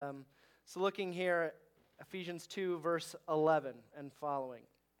So looking here at Ephesians 2, verse 11 and following.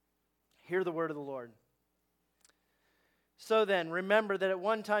 Hear the word of the Lord. So then, remember that at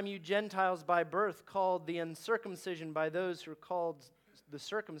one time you Gentiles by birth called the uncircumcision by those who are called the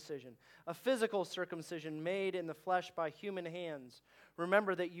circumcision, a physical circumcision made in the flesh by human hands.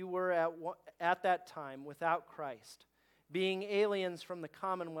 Remember that you were at that time without Christ, being aliens from the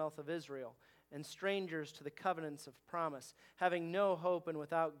commonwealth of Israel and strangers to the covenants of promise, having no hope and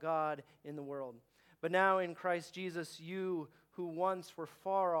without God in the world. But now in Christ Jesus, you who once were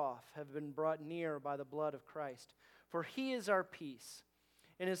far off have been brought near by the blood of Christ. For he is our peace.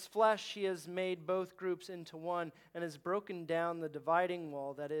 In his flesh he has made both groups into one and has broken down the dividing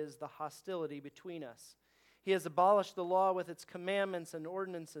wall, that is, the hostility between us. He has abolished the law with its commandments and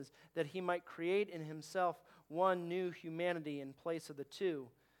ordinances, that he might create in himself one new humanity in place of the two,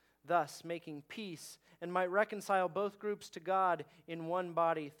 thus making peace, and might reconcile both groups to God in one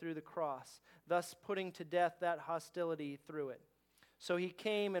body through the cross, thus putting to death that hostility through it. So he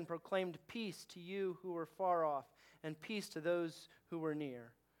came and proclaimed peace to you who were far off, and peace to those who were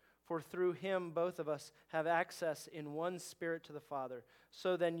near. For through him both of us have access in one Spirit to the Father.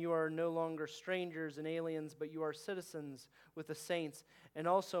 So then you are no longer strangers and aliens, but you are citizens with the saints, and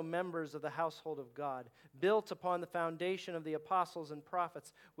also members of the household of God, built upon the foundation of the apostles and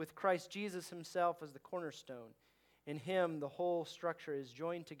prophets, with Christ Jesus himself as the cornerstone. In him the whole structure is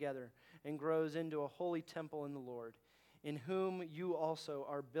joined together and grows into a holy temple in the Lord, in whom you also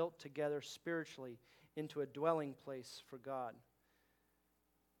are built together spiritually into a dwelling place for God.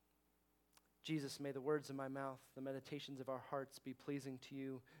 Jesus, may the words of my mouth, the meditations of our hearts be pleasing to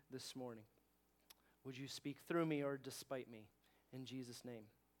you this morning. Would you speak through me or despite me? In Jesus' name,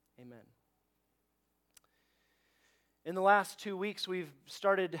 amen. In the last 2 weeks, we've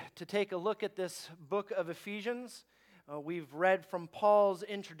started to take a look at this book of Ephesians. We've read from Paul's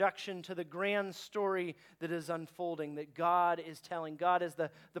introduction to the grand story that is unfolding, that God is telling. God is the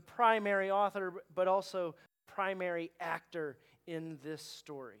primary author, but also primary actor in this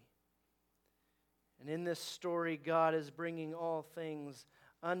story. And in this story, God is bringing all things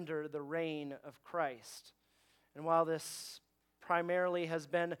under the reign of Christ. And while this primarily has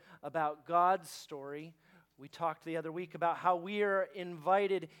been about God's story, we talked the other week about how we are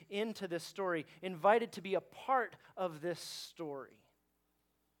invited into this story, invited to be a part of this story.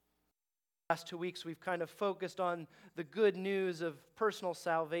 The last 2 weeks, we've kind of focused on the good news of personal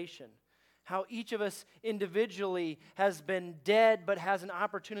salvation, how each of us individually has been dead but has an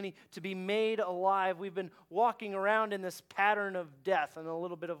opportunity to be made alive. We've been walking around in this pattern of death, and a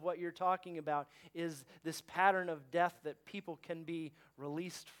little bit of what you're talking about is this pattern of death that people can be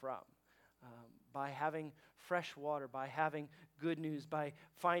released from by having fresh water, by having good news, by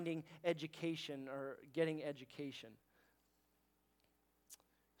finding education or getting education.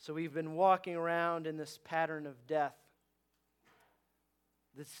 So we've been walking around in this pattern of death.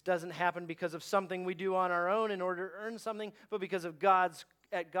 This doesn't happen because of something we do on our own in order to earn something, but because of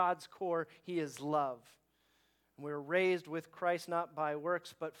at God's core, he is love. And we're raised with Christ not by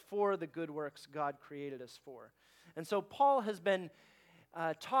works, but for the good works God created us for. And so Paul has been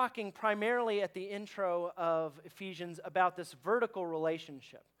talking primarily at the intro of Ephesians about this vertical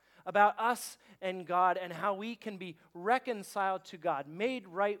relationship, about us and God and how we can be reconciled to God, made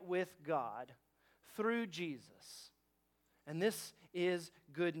right with God through Jesus. And this is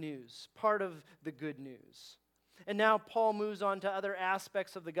good news, part of the good news. And now Paul moves on to other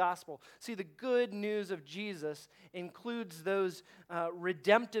aspects of the gospel. See, the good news of Jesus includes those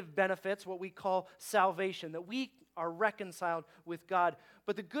redemptive benefits, what we call salvation, that we are reconciled with God.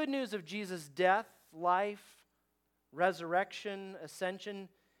 But the good news of Jesus' death, life, resurrection, ascension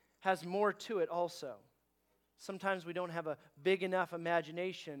has more to it also. Sometimes we don't have a big enough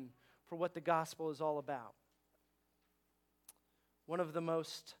imagination for what the gospel is all about. One of the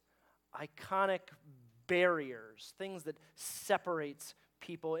most iconic barriers, things that separates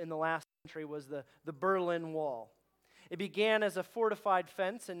people in the last century was the Berlin Wall. It began as a fortified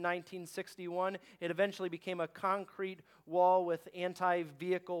fence in 1961. It eventually became a concrete wall with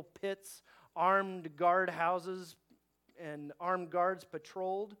anti-vehicle pits, armed guardhouses, and armed guards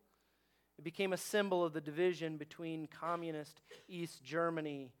patrolled. It became a symbol of the division between communist East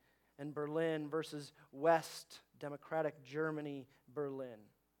Germany and Berlin versus West Democratic Germany, Berlin.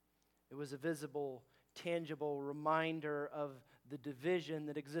 It was a visible, tangible reminder of the division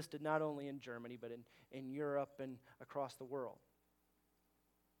that existed not only in Germany, but in Europe and across the world.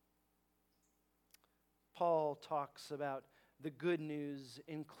 Paul talks about the good news,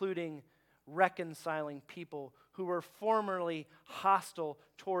 including reconciling people who were formerly hostile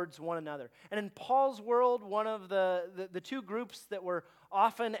towards one another. And in Paul's world, one of the two groups that were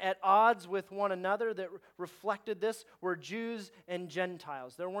often at odds with one another that reflected this were Jews and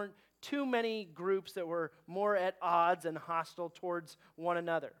Gentiles. There weren't too many groups that were more at odds and hostile towards one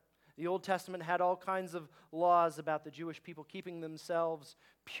another. The Old Testament had all kinds of laws about the Jewish people keeping themselves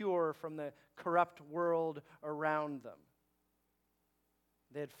pure from the corrupt world around them.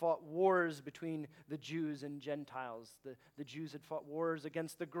 They had fought wars between the Jews and Gentiles. The Jews had fought wars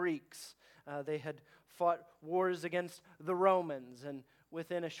against the Greeks. They had fought wars against the Romans. And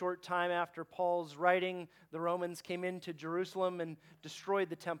within a short time after Paul's writing, the Romans came into Jerusalem and destroyed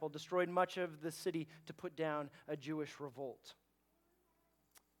the temple, destroyed much of the city to put down a Jewish revolt.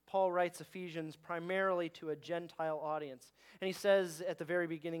 Paul writes Ephesians primarily to a Gentile audience. And he says at the very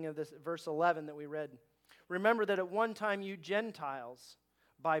beginning of this, verse 11 that we read, "Remember that at one time you Gentiles,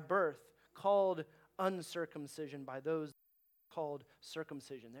 by birth, called uncircumcision by those called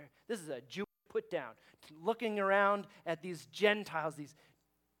circumcision." This is a Jewish put down, looking around at these Gentiles, these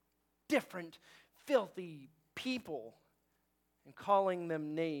different, filthy people, and calling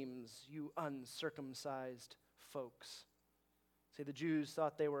them names, "You uncircumcised folks." See, the Jews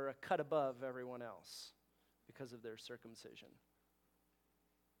thought they were a cut above everyone else because of their circumcision.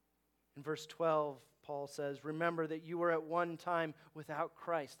 In verse 12, Paul says, "Remember that you were at one time without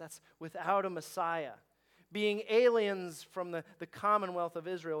Christ." That's without a Messiah. Being aliens from the commonwealth of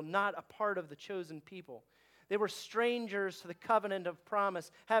Israel, not a part of the chosen people. They were strangers to the covenant of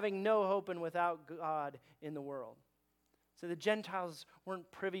promise, having no hope and without God in the world. So the Gentiles weren't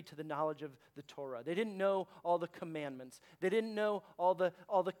privy to the knowledge of the Torah. They didn't know all the commandments. They didn't know all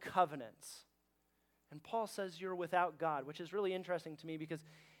the covenants. And Paul says you're without God, which is really interesting to me because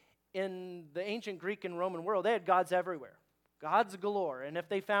in the ancient Greek and Roman world, they had gods everywhere. Gods galore. And if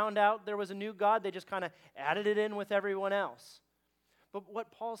they found out there was a new god, they just kind of added it in with everyone else. But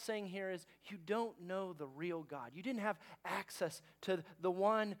what Paul's saying here is you don't know the real God. You didn't have access to the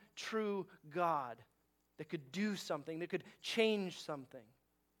one true God that could do something, that could change something.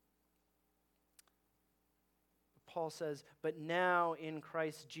 Paul says, "But now in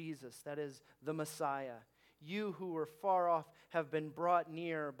Christ Jesus," that is the Messiah, "you who were far off have been brought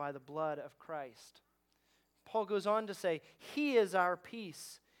near by the blood of Christ." Paul goes on to say, "He is our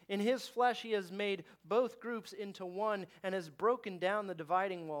peace. In his flesh he has made both groups into one and has broken down the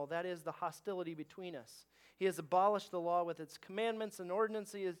dividing wall, that is, the hostility between us. He has abolished the law with its commandments and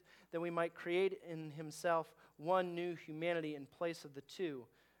ordinances that we might create in himself one new humanity in place of the two,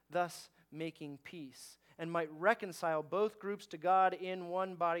 thus making peace, and might reconcile both groups to God in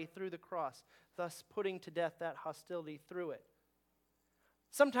one body through the cross, thus putting to death that hostility through it."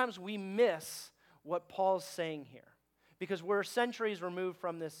 Sometimes we miss what Paul's saying here because we're centuries removed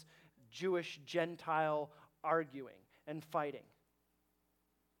from this Jewish-Gentile arguing and fighting.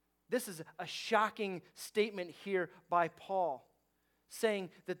 This is a shocking statement here by Paul,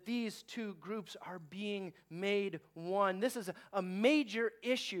 saying that these two groups are being made one. This is a major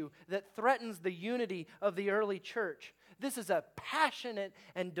issue that threatens the unity of the early church. This is a passionate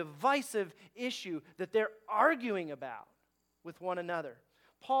and divisive issue that they're arguing about with one another.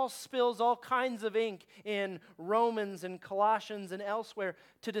 Paul spills all kinds of ink in Romans and Colossians and elsewhere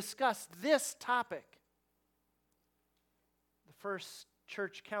to discuss this topic. The first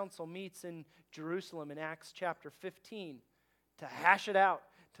church council meets in Jerusalem in Acts chapter 15 to hash it out,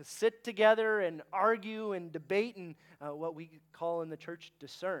 to sit together and argue and debate and what we call in the church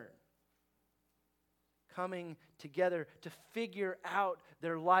discern. Coming together to figure out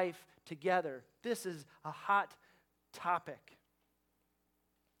their life together. This is a hot topic.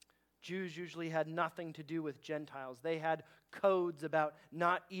 Jews usually had nothing to do with Gentiles. They had codes about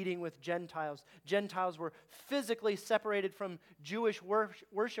not eating with Gentiles. Gentiles were physically separated from Jewish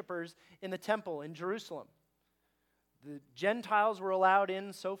worshipers in the temple in Jerusalem. The Gentiles were allowed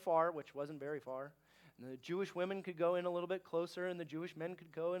in so far, which wasn't very far. And the Jewish women could go in a little bit closer, and the Jewish men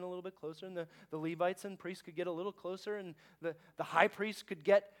could go in a little bit closer, and the Levites and priests could get a little closer, and the high priest could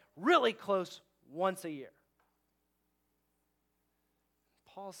get really close once a year.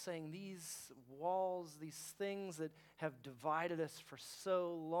 Paul's saying these walls, these things that have divided us for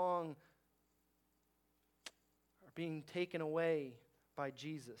so long are being taken away by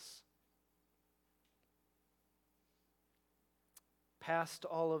Jesus. Past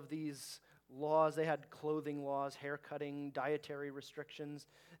all of these laws, they had clothing laws, hair cutting, dietary restrictions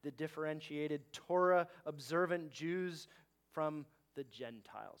that differentiated Torah-observant Jews from the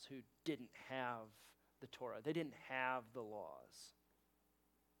Gentiles who didn't have the Torah. They didn't have the laws.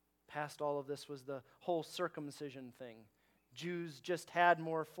 Past all of this was the whole circumcision thing. Jews just had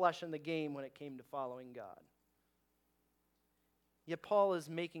more flesh in the game when it came to following God. Yet Paul is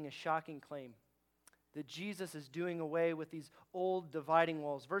making a shocking claim that Jesus is doing away with these old dividing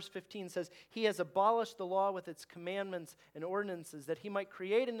walls. Verse 15 says, He has abolished the law with its commandments and ordinances, that He might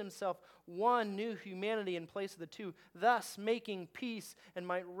create in Himself one new humanity in place of the two, thus making peace, and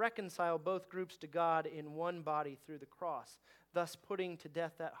might reconcile both groups to God in one body through the cross, thus putting to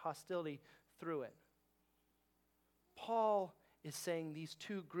death that hostility through it. Paul is saying these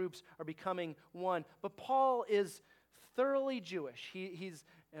two groups are becoming one. But Paul is thoroughly Jewish. He's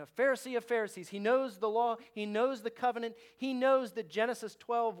a Pharisee of Pharisees. He knows the law. He knows the covenant. He knows that Genesis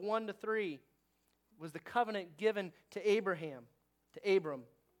 12, 1-3 was the covenant given to Abram.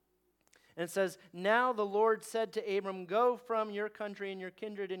 And it says, Now the Lord said to Abram, Go from your country and your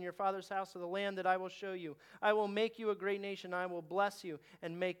kindred and your father's house to the land that I will show you. I will make you a great nation. I will bless you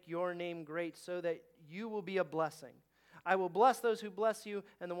and make your name great so that you will be a blessing. I will bless those who bless you,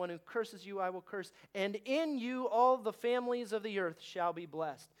 and the one who curses you I will curse. And in you all the families of the earth shall be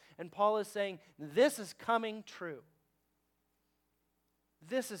blessed. And Paul is saying, this is coming true.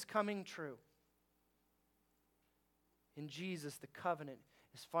 This is coming true. In Jesus, the covenant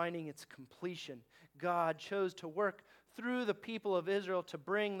is finding its completion. God chose to work through the people of Israel to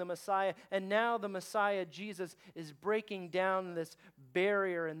bring the Messiah, and now the Messiah, Jesus, is breaking down this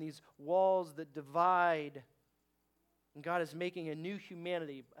barrier and these walls that divide. And God is making a new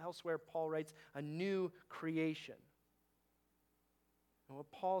humanity. Elsewhere, Paul writes, a new creation. And what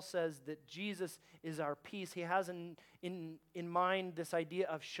Paul says that Jesus is our peace, he has in mind this idea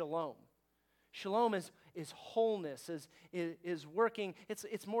of shalom. Shalom is wholeness, is working.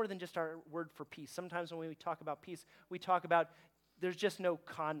 It's more than just our word for peace. Sometimes when we talk about peace, we talk about there's just no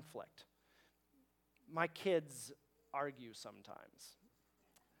conflict. My kids argue sometimes.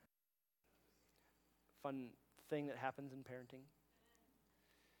 Fun thing that happens in parenting.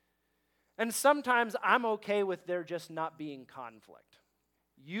 And sometimes I'm okay with there just not being conflict.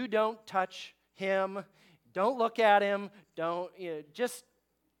 You don't touch him, don't look at him, just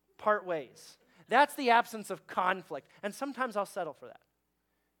part ways. That's the absence of conflict. And sometimes I'll settle for that.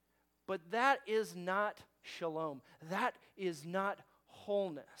 But that is not shalom. That is not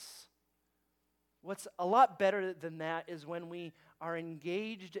wholeness. What's a lot better than that is when we are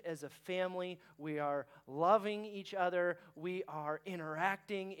engaged as a family, we are loving each other, we are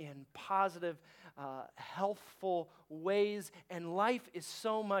interacting in positive, healthful ways, and life is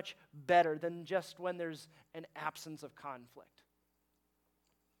so much better than just when there's an absence of conflict.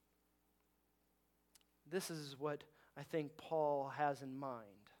 This is what I think Paul has in mind,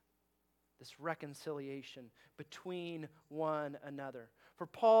 this reconciliation between one another. For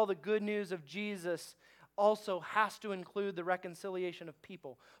Paul, the good news of Jesus also has to include the reconciliation of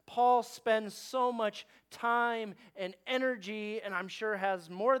people. Paul spends so much time and energy, and I'm sure has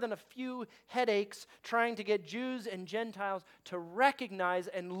more than a few headaches, trying to get Jews and Gentiles to recognize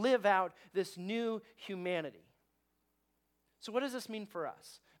and live out this new humanity. So what does this mean for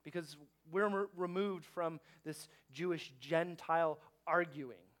us? Because we're removed from this Jewish-Gentile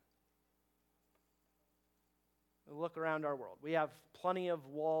arguing. Look around our world. We have plenty of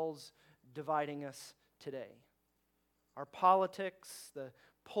walls dividing us today. Our politics, the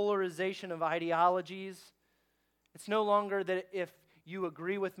polarization of ideologies. It's no longer that if you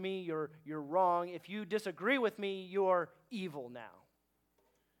agree with me, you're wrong. If you disagree with me, you're evil now.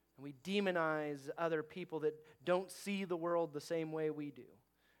 And we demonize other people that don't see the world the same way we do.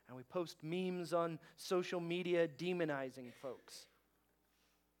 And we post memes on social media demonizing folks.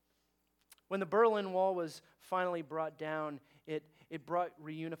 When the Berlin Wall was finally brought down, it brought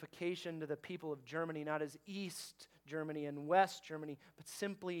reunification to the people of Germany, not as East Germany and West Germany, but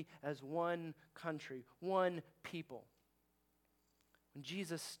simply as one country, one people. When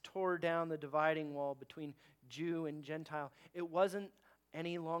Jesus tore down the dividing wall between Jew and Gentile, it wasn't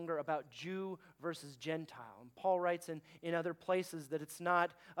any longer about Jew versus Gentile. And Paul writes in other places that it's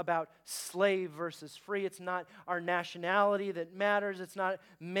not about slave versus free. It's not our nationality that matters. It's not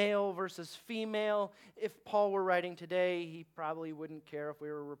male versus female. If Paul were writing today, he probably wouldn't care if we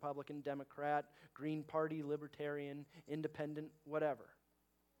were Republican, Democrat, Green Party, Libertarian, Independent, whatever.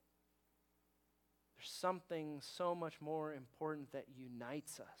 There's something so much more important that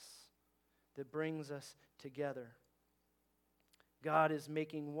unites us, that brings us together. God is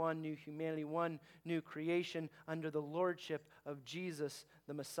making one new humanity, one new creation under the lordship of Jesus,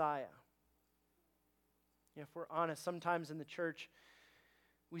 the Messiah. If we're honest, sometimes in the church,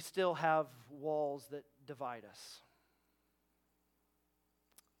 we still have walls that divide us.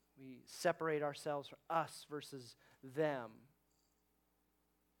 We separate ourselves from us versus them.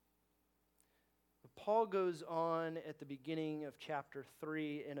 But Paul goes on at the beginning of chapter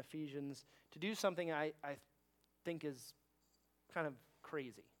 3 in Ephesians to do something I think is kind of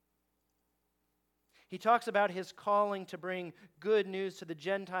crazy. He talks about his calling to bring good news to the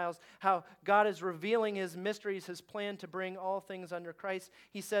Gentiles, how God is revealing his mysteries, his plan to bring all things under Christ.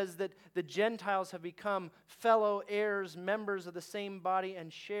 He says that the Gentiles have become fellow heirs, members of the same body,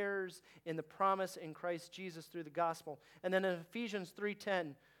 and sharers in the promise in Christ Jesus through the gospel. And then in Ephesians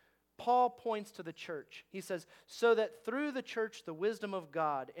 3:10, Paul points to the church. He says, so that through the church the wisdom of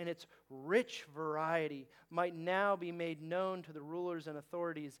God in its rich variety might now be made known to the rulers and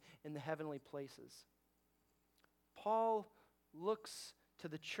authorities in the heavenly places. Paul looks to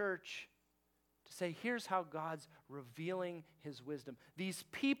the church to say, here's how God's revealing his wisdom. These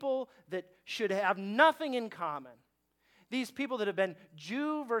people that should have nothing in common, these people that have been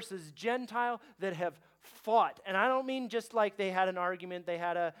Jew versus Gentile, that have fought. And I don't mean just like they had an argument, they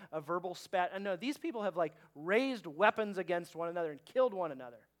had a verbal spat. No, these people have like raised weapons against one another and killed one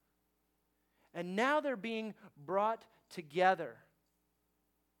another. And now they're being brought together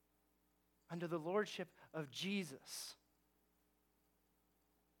under the lordship of Jesus.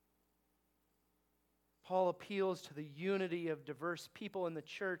 Paul appeals to the unity of diverse people in the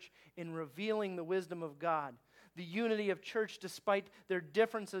church in revealing the wisdom of God. The unity of church, despite their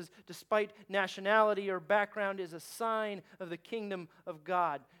differences, despite nationality or background, is a sign of the kingdom of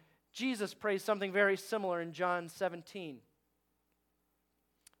God. Jesus prays something very similar in John 17.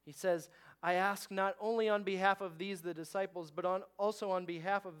 He says, I ask not only on behalf of these, the disciples, but also on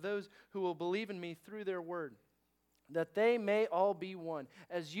behalf of those who will believe in me through their word, that they may all be one.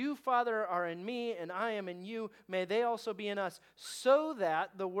 As you, Father, are in me and I am in you, may they also be in us, so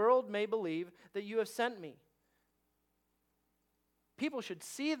that the world may believe that you have sent me. People should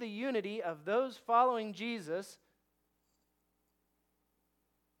see the unity of those following Jesus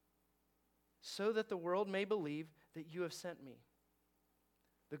so that the world may believe that you have sent me.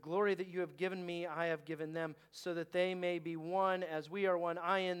 The glory that you have given me, I have given them, so that they may be one as we are one,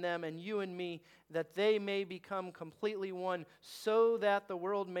 I in them and you in me, that they may become completely one, so that the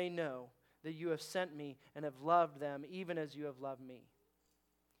world may know that you have sent me and have loved them, even as you have loved me.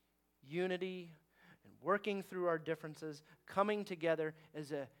 Unity and working through our differences, coming together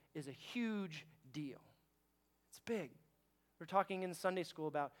is a huge deal. It's big. We're talking in Sunday school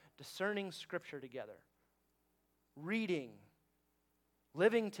about discerning Scripture together, reading,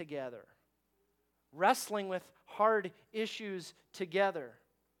 living together, wrestling with hard issues together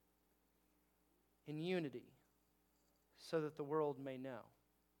in unity so that the world may know.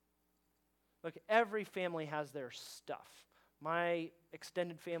 Look, every family has their stuff. My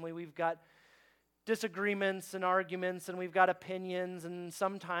extended family, we've got disagreements and arguments, and we've got opinions, and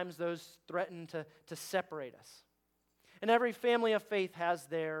sometimes those threaten to separate us. And every family of faith has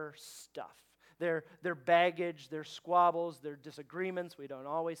their stuff. Their baggage, their squabbles, their disagreements. We don't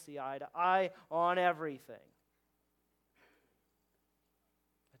always see eye to eye on everything.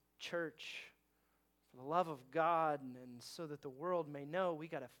 The church, for the love of God and so that the world may know, we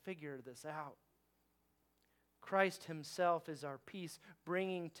got to figure this out. Christ himself is our peace,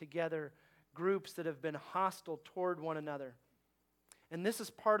 bringing together groups that have been hostile toward one another. And this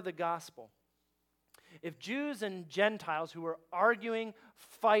is part of the gospel. If Jews and Gentiles who were arguing,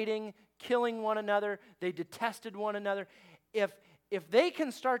 fighting, killing one another, they detested one another, if they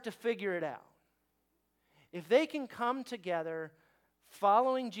can start to figure it out, if they can come together,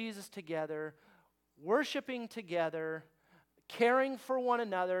 following Jesus together, worshiping together, caring for one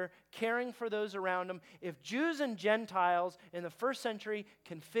another, caring for those around them, if Jews and Gentiles in the first century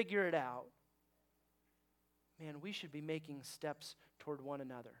can figure it out, man, we should be making steps toward one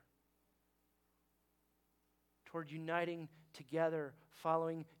another, toward uniting together,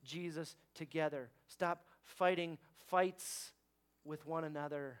 following Jesus together. Stop fighting fights with one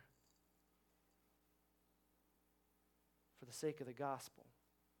another for the sake of the gospel.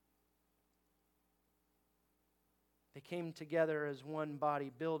 They came together as one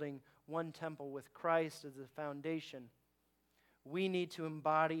body, building one temple with Christ as the foundation. We need to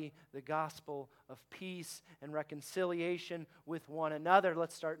embody the gospel of peace and reconciliation with one another.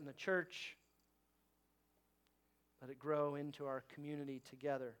 Let's start in the church. Let it grow into our community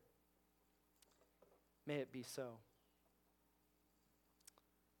together. May it be so.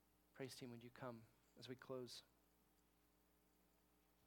 Praise team, would you come as we close?